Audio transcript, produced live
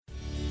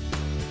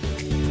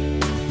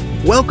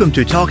Welcome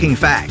to Talking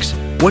Facts,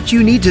 what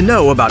you need to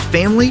know about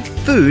family,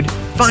 food,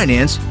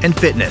 finance, and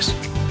fitness.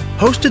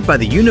 Hosted by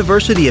the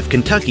University of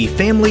Kentucky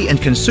Family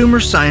and Consumer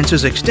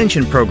Sciences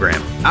Extension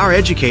Program, our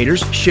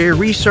educators share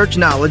research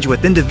knowledge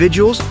with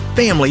individuals,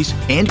 families,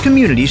 and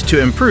communities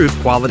to improve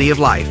quality of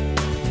life.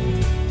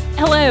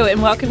 Hello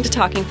and welcome to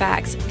Talking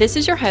Facts. This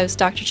is your host,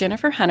 Dr.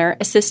 Jennifer Hunter,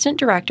 Assistant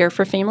Director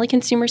for Family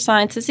Consumer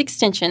Sciences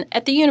Extension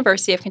at the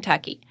University of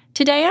Kentucky.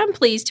 Today I'm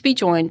pleased to be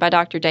joined by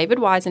Dr. David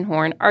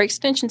Weisenhorn, our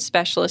Extension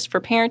Specialist for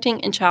Parenting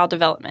and Child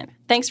Development.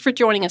 Thanks for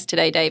joining us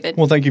today, David.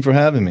 Well, thank you for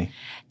having me.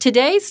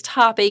 Today's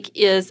topic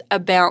is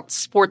about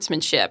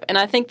sportsmanship, and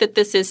I think that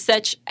this is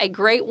such a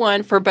great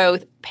one for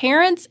both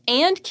parents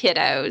and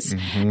kiddos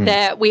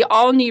that we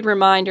all need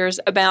reminders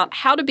about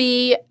how to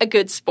be a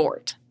good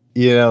sport.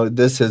 You know,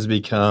 this has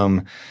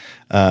become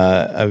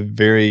a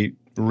very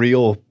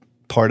real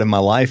part of my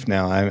life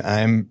now.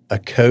 I'm a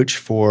coach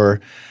for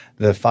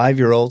the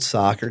 5-year-old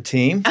soccer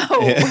team.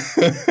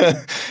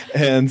 Oh.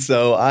 And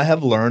so I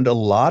have learned a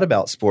lot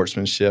about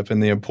sportsmanship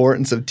and the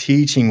importance of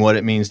teaching what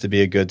it means to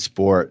be a good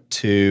sport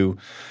to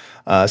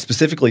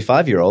specifically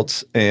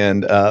 5-year-olds.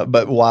 And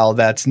but while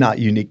that's not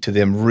unique to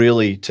them,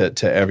 really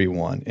to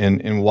everyone.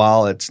 And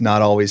while it's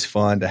not always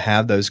fun to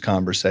have those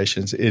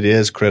conversations, it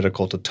is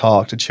critical to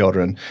talk to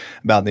children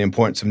about the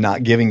importance of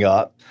not giving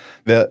up,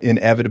 the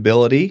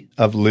inevitability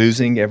of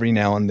losing every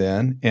now and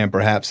then, and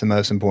perhaps the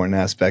most important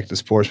aspect of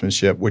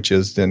sportsmanship, which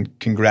is then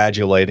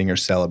congratulating or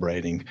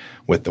celebrating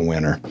with the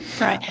winner.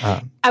 Right.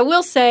 I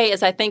will say,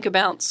 as I think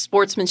about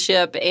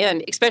sportsmanship,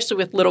 and especially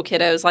with little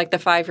kiddos like the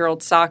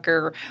 5-year-old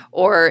soccer,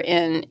 or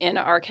in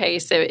our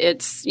case,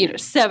 it's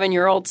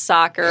 7-year-old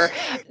soccer,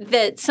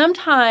 that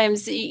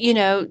sometimes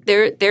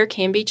there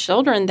can be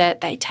children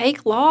that they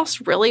take loss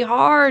really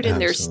hard,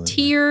 and there's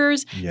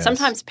tears. Yes.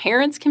 Sometimes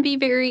parents can be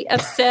very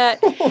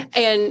upset.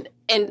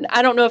 And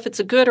I don't know if it's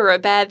a good or a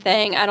bad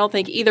thing. I don't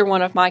think either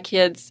one of my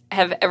kids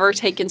have ever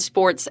taken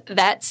sports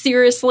that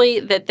seriously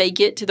that they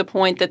get to the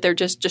point that they're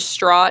just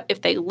distraught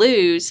if they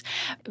lose.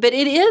 But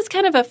it is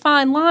kind of a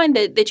fine line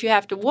that you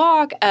have to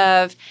walk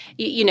of,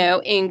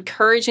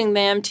 encouraging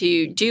them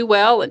to do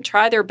well and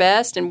try their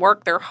best and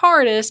work their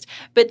hardest,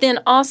 but then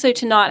also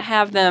to not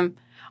have them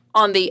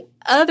on the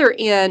other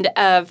end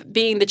of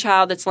being the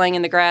child that's laying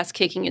in the grass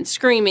kicking and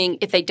screaming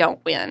if they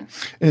don't win.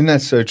 And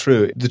that's so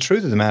true. The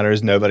truth of the matter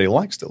is nobody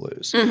likes to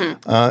lose.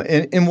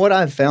 And what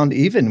I've found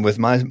even with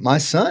my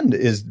son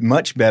is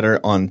much better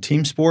on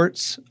team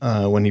sports.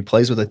 When he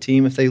plays with a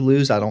team, if they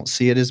lose, I don't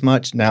see it as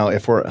much. Now,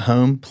 if we're at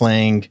home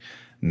playing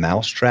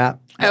Mousetrap,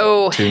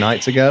 2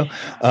 nights ago,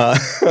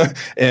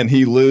 and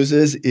he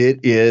loses, it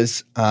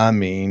is,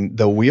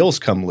 the wheels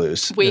come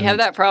loose. We have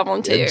that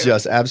problem too. It's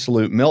just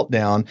absolute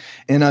meltdown.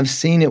 And I've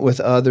seen it with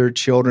other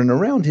children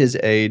around his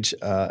age,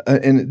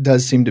 and it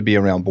does seem to be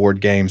around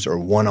board games or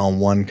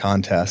one-on-one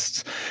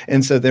contests.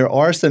 And so there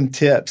are some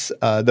tips.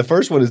 The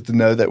first one is to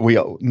know that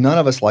none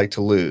of us like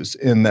to lose,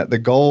 and that the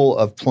goal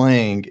of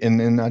playing,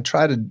 and I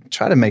try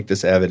to make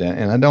this evident,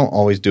 and I don't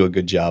always do a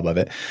good job of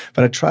it,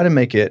 but I try to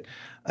make it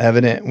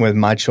evident with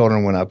my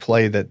children when I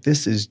play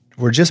that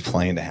we're just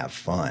playing to have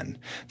fun.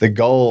 The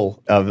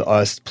goal of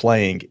us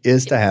playing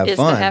is to have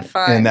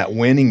fun. And that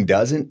winning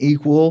doesn't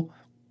equal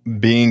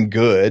being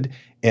good,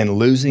 and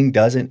losing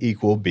doesn't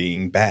equal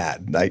being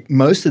bad. Like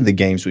most of the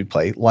games we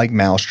play, like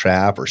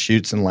Mousetrap or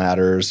Chutes and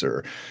Ladders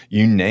or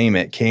you name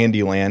it,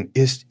 Candyland,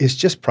 it's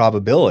just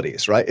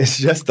probabilities, right? It's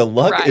just a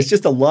luck. Right. It's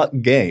just a luck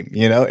game,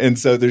 And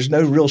so there's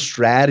no real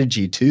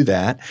strategy to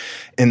that,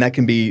 and that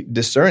can be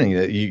discerning.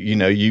 That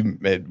you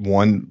at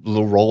one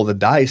little roll of the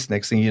dice,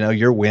 next thing you know,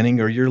 you're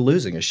winning or you're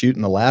losing. A chute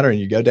and a ladder, and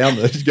you go down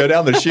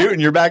the chute, and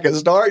you're back at the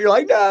start. You're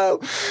like, no,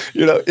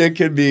 it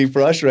can be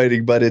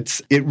frustrating, but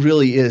it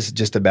really is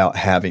just about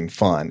having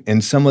fun.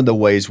 And some of the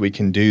ways we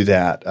can do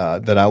that,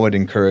 that I would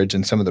encourage,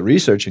 and some of the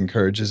research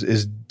encourages,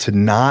 is to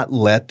not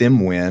let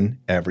them win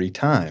every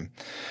time.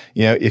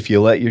 If you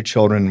let your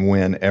children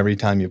win every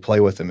time you play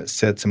with them, it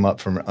sets them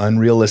up for an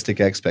unrealistic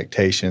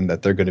expectation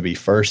that they're going to be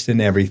first in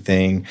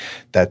everything,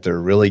 that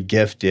they're really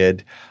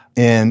gifted.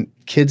 And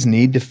kids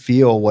need to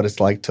feel what it's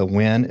like to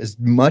win as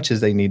much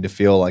as they need to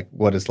feel like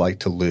what it's like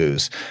to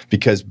lose,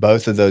 because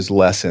both of those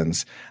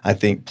lessons, I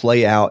think,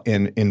 play out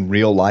in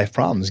real life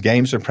problems.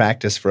 Games are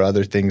practice for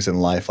other things in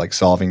life, like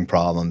solving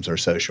problems or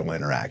social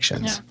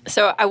interactions. Yeah.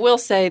 So I will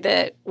say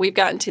that we've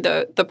gotten to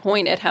the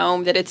point at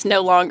home that it's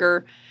no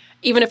longer,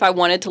 even if I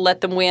wanted to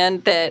let them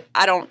win, that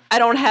I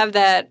don't have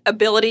that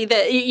ability,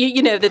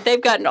 that that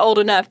they've gotten old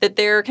enough that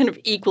they're kind of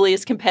equally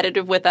as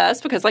competitive with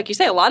us, because like you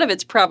say, a lot of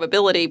it's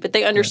probability, but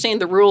they understand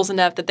the rules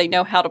enough that they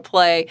know how to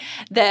play,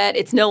 that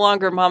it's no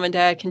longer mom and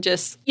dad can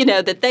just,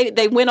 that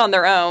they win on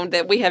their own,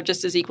 that we have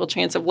just as equal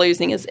chance of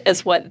losing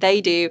as what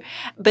they do.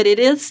 But it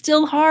is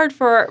still hard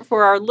for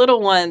our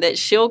little one, that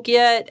she'll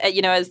get,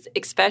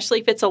 especially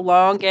if it's a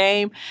long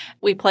game.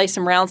 We play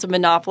some rounds of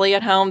Monopoly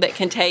at home that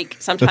can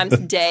take sometimes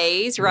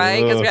days, right?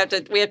 Because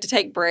we have to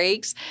take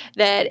breaks.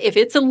 That if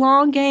it's a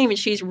long game and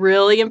she's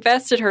really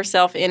invested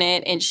herself in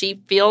it, and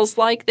she feels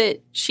like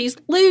that she's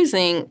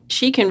losing,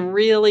 she can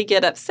really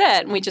get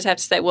upset, and we just have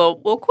to say, well,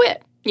 we'll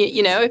quit.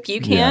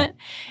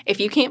 If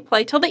you can't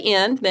play till the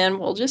end, then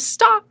we'll just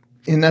stop.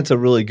 And that's a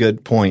really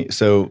good point.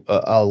 So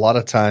a lot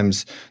of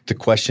times the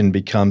question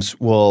becomes,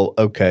 well,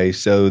 okay,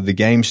 so the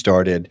game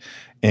started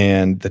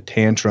and the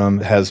tantrum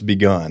has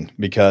begun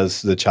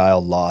because the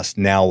child lost.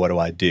 Now what do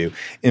I do?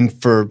 And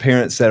for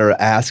parents that are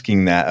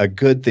asking that, a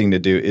good thing to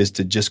do is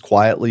to just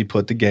quietly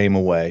put the game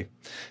away,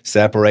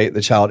 separate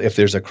the child. If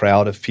there's a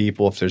crowd of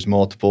people, if there's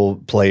multiple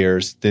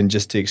players, then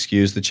just to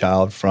excuse the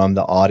child from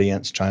the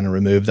audience, trying to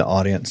remove the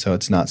audience so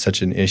it's not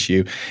such an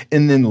issue.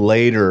 And then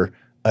later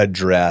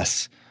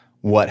address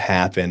what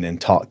happened and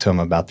talk to them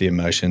about the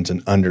emotions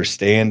and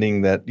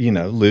understanding that,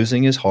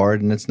 losing is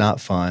hard and it's not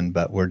fun,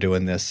 but we're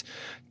doing this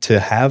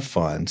to have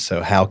fun.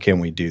 So how can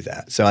we do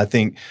that? So I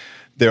think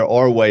there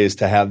are ways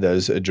to have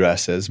those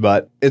addresses,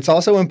 but it's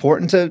also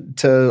important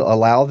to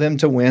allow them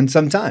to win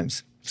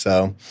sometimes.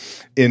 So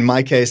in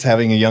my case,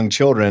 having young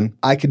children,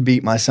 I could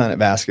beat my son at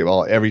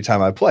basketball every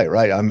time I play,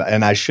 right?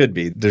 And I should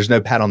be. There's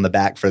no pat on the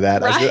back for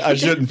that. Right. I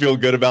shouldn't feel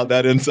good about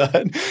that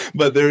inside.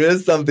 But there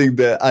is something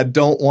that I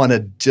don't want to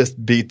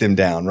just beat them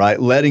down, right?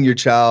 Letting your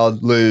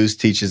child lose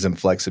teaches them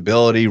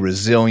flexibility,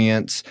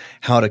 resilience,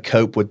 how to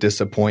cope with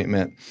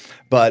disappointment.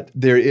 But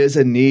there is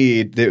a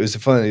need. It was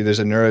funny. There's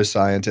a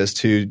neuroscientist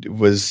who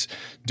was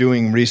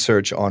doing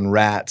research on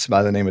rats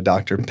by the name of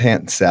Dr.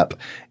 Panksepp.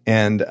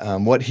 And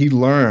what he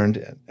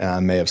learned, I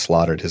may have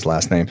slaughtered his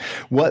last name.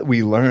 What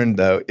we learned,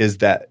 though, is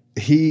that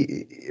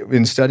he,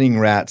 in studying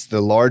rats,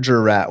 the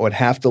larger rat would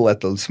have to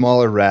let the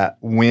smaller rat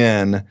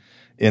win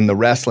in the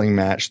wrestling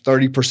match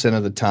 30%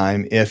 of the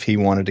time if he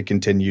wanted to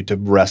continue to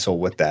wrestle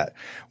with that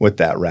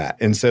rat.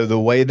 And so the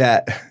way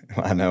that –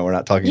 I know we're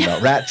not talking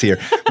about rats here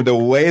 – but the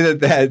way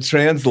that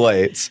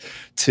translates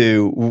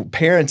to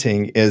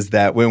parenting is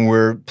that when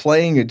we're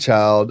playing a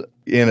child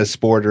in a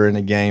sport or in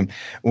a game,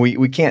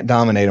 we can't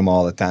dominate them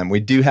all the time. We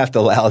do have to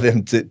allow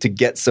them to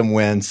get some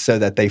wins so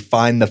that they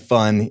find the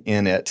fun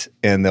in it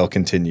and they'll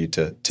continue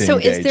to So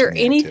engage is there in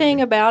the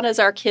anything activity. about as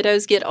our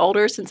kiddos get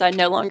older, since I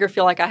no longer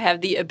feel like I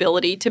have the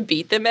ability to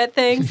beat them at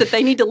things, that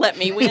they need to let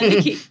me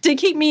win to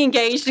keep me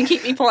engaged and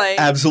keep me playing?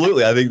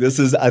 Absolutely. I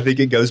think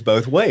it goes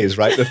both ways,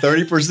 right? The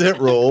 30%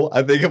 rule,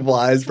 I think,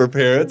 applies for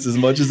parents as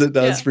much as it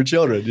does for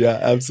children. Yeah,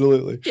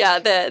 absolutely. Yeah,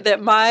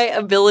 that my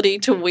ability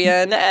to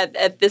win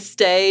at this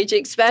stage,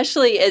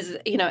 especially as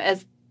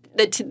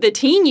the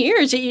teen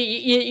years,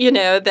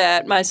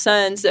 that my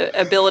son's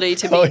ability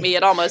to beat me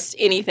at almost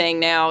anything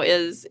now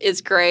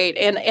is great.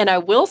 And I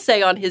will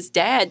say on his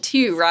dad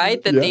too,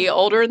 right? That the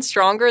older and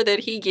stronger that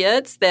he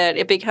gets, that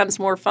it becomes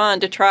more fun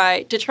to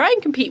try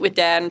and compete with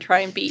dad and try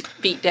and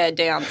beat dad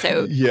down.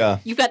 So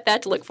you've got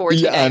that to look forward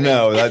to. Yeah, I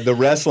know. The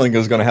wrestling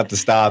is going to have to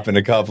stop in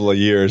a couple of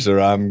years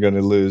or I'm going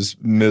to lose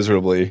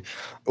miserably.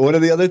 One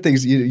of the other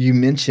things you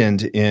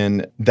mentioned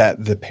in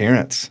that the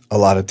parents, a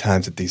lot of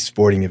times at these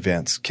sporting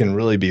events, can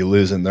really be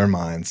losing their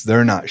minds.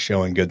 They're not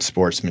showing good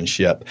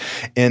sportsmanship.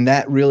 And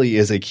that really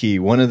is a key.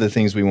 One of the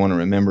things we want to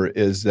remember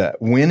is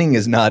that winning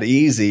is not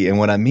easy. And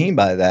what I mean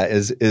by that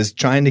is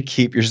trying to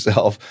keep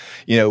yourself,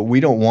 we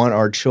don't want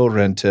our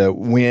children to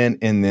win.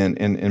 And then,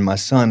 and my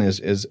son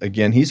is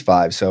again, he's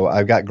 5, so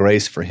I've got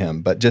grace for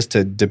him. But just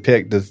to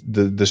depict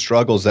the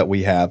struggles that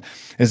we have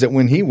is that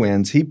when he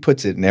wins, he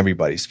puts it in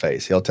everybody's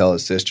face. He'll tell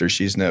his sister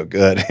she's no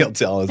good. He'll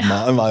tell his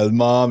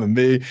mom and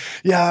me,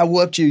 I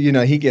whooped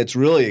you. He gets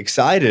really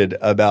excited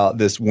about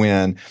this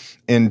win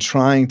and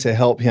trying to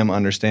help him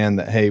understand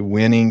that, hey,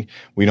 winning,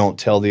 we don't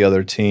tell the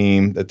other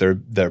team that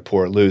they're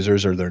poor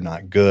losers or they're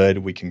not good.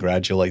 We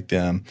congratulate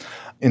them.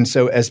 And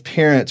so as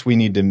parents, we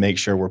need to make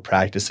sure we're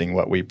practicing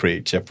what we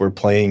preach. If we're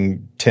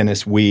playing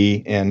tennis,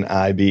 we and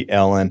I beat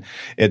Ellen,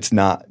 it's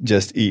not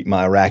just eat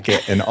my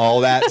racket and all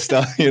that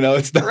stuff.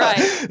 It's not, right.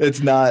 it's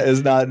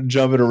not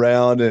jumping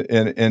around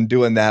and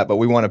doing that, but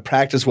we want to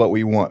practice what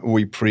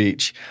we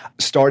preach.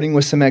 Starting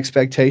with some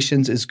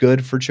expectations is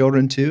good for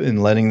children too,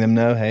 and letting them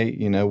know, hey,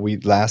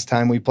 last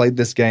time we played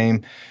this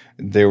game,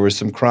 there was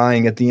some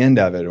crying at the end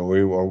of it,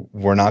 or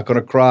we're not going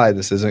to cry.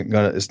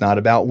 It's not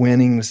about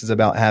winning. This is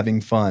about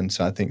having fun.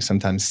 So I think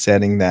sometimes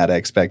setting that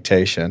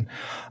expectation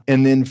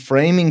and then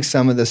framing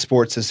some of the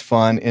sports as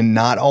fun and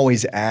not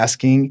always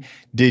asking,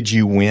 did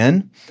you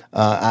win?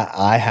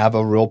 I have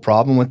a real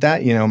problem with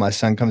that. My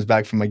son comes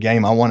back from a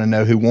game. I want to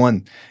know who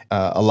won.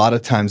 A lot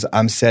of times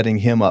I'm setting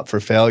him up for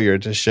failure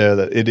to show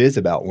that it is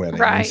about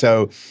winning. Right. And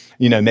so,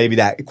 maybe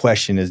that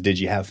question is, did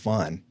you have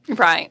fun?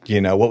 Right.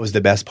 What was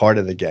the best part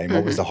of the game?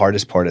 What was the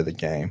hardest part of the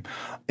game?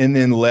 And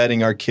then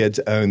letting our kids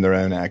own their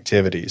own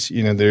activities.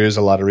 There is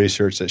a lot of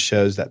research that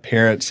shows that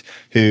parents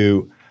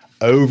who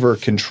over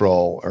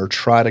control or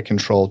try to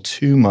control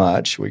too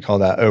much, we call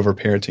that over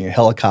parenting.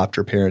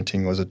 Helicopter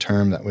parenting was a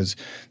term that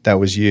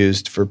was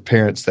used for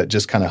parents that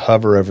just kind of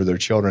hover over their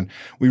children.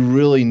 We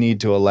really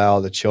need to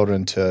allow the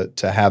children to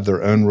have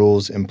their own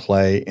rules in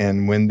play.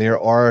 And when there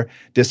are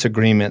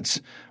disagreements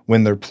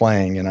when they're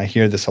playing, and I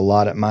hear this a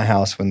lot at my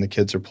house when the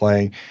kids are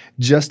playing,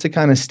 just to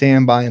kind of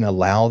stand by and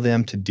allow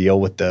them to deal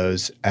with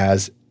those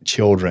as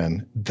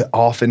children.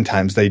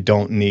 Oftentimes they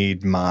don't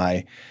need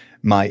my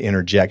my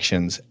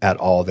interjections at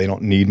all. They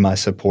don't need my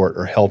support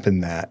or help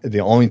in that. The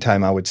only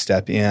time I would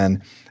step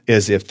in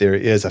is if there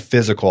is a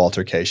physical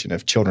altercation.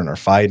 If children are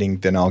fighting,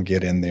 then I'll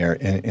get in there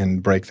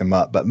and break them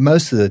up. But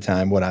most of the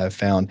time, what I've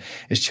found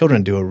is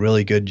children do a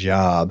really good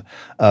job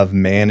of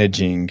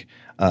managing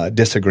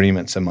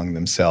disagreements among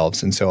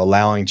themselves. And so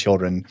allowing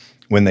children,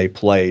 when they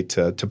play,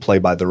 to play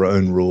by their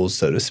own rules,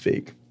 so to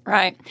speak.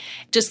 Right.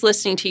 Just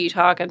listening to you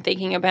talk, I'm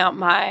thinking about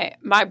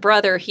my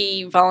brother.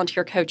 He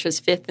volunteer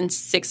coaches 5th and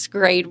 6th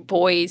grade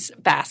boys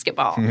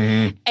basketball.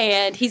 Mm-hmm.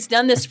 And he's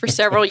done this for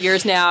several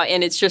years now,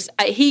 and it's just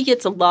he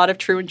gets a lot of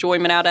true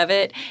enjoyment out of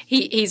it.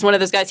 He's one of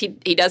those guys, he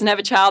doesn't have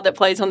a child that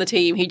plays on the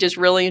team. He just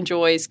really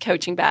enjoys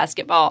coaching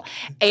basketball.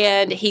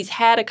 And he's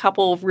had a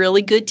couple of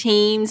really good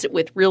teams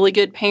with really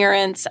good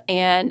parents,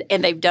 and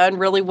they've done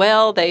really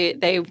well.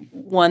 They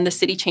won the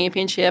city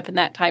championship and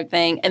that type of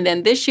thing. And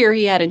then this year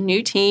he had a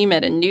new team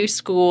at a new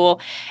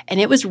school, and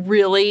it was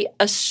really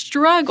a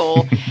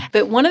struggle.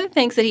 But one of the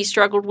things that he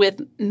struggled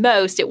with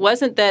most, it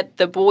wasn't that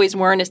the boys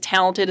weren't as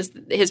talented as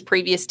his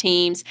previous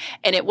teams,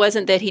 and it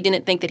wasn't that he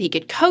didn't think that he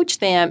could coach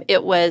them.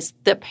 It was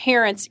the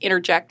parents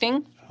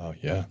interjecting. Oh,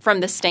 yeah. From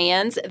the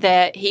stands,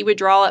 that he would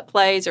draw up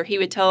plays or he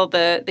would tell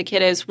the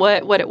kiddos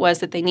what it was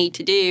that they need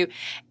to do,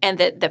 and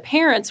that the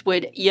parents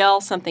would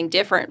yell something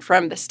different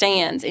from the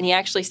stands. And he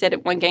actually said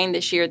at one game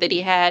this year that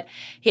he had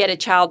a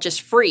child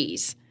just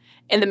freeze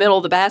in the middle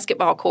of the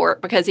basketball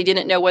court because he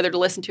didn't know whether to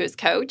listen to his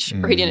coach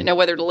or he didn't know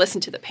whether to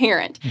listen to the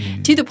parent,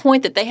 to the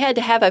point that they had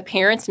to have a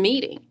parents'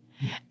 meeting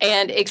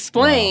and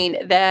explain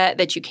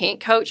that you can't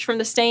coach from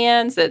the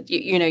stands, that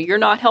you're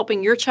not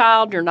helping your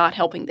child, you're not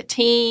helping the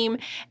team,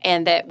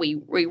 and that we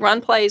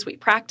run plays, we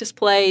practice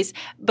plays.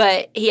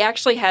 But he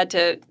actually had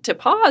to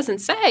pause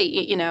and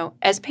say,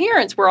 as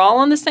parents, we're all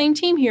on the same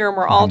team here, and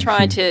we're all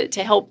trying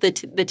to help the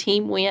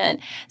team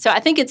win. So I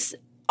think it's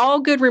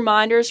all good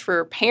reminders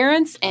for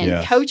parents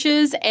and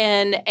coaches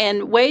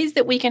and ways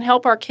that we can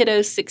help our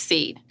kiddos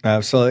succeed.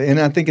 Absolutely.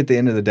 And I think at the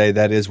end of the day,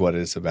 that is what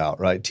it's about,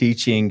 right?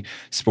 Teaching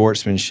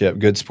sportsmanship,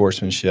 good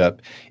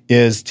sportsmanship,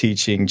 is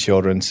teaching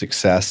children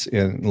success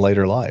in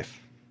later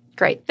life.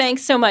 Great.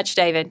 Thanks so much,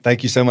 David.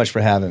 Thank you so much for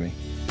having me.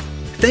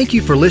 Thank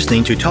you for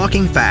listening to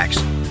Talking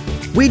Facts.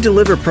 We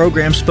deliver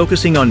programs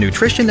focusing on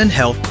nutrition and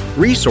health,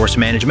 resource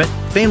management,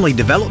 family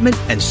development,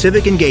 and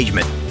civic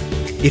engagement.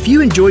 If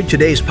you enjoyed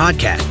today's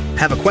podcast,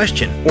 have a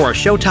question, or a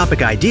show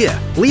topic idea,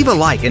 leave a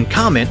like and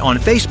comment on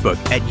Facebook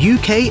at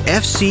UKFCSEXT.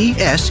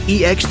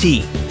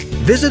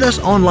 Visit us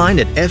online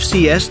at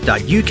fcs.uky.edu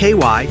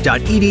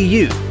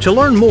to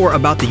learn more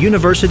about the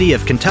University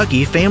of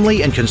Kentucky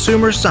Family and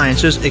Consumer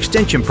Sciences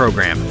Extension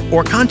Program,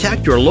 or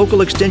contact your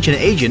local extension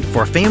agent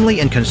for Family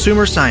and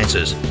Consumer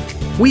Sciences.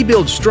 We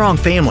build strong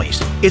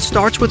families. It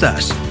starts with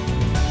us.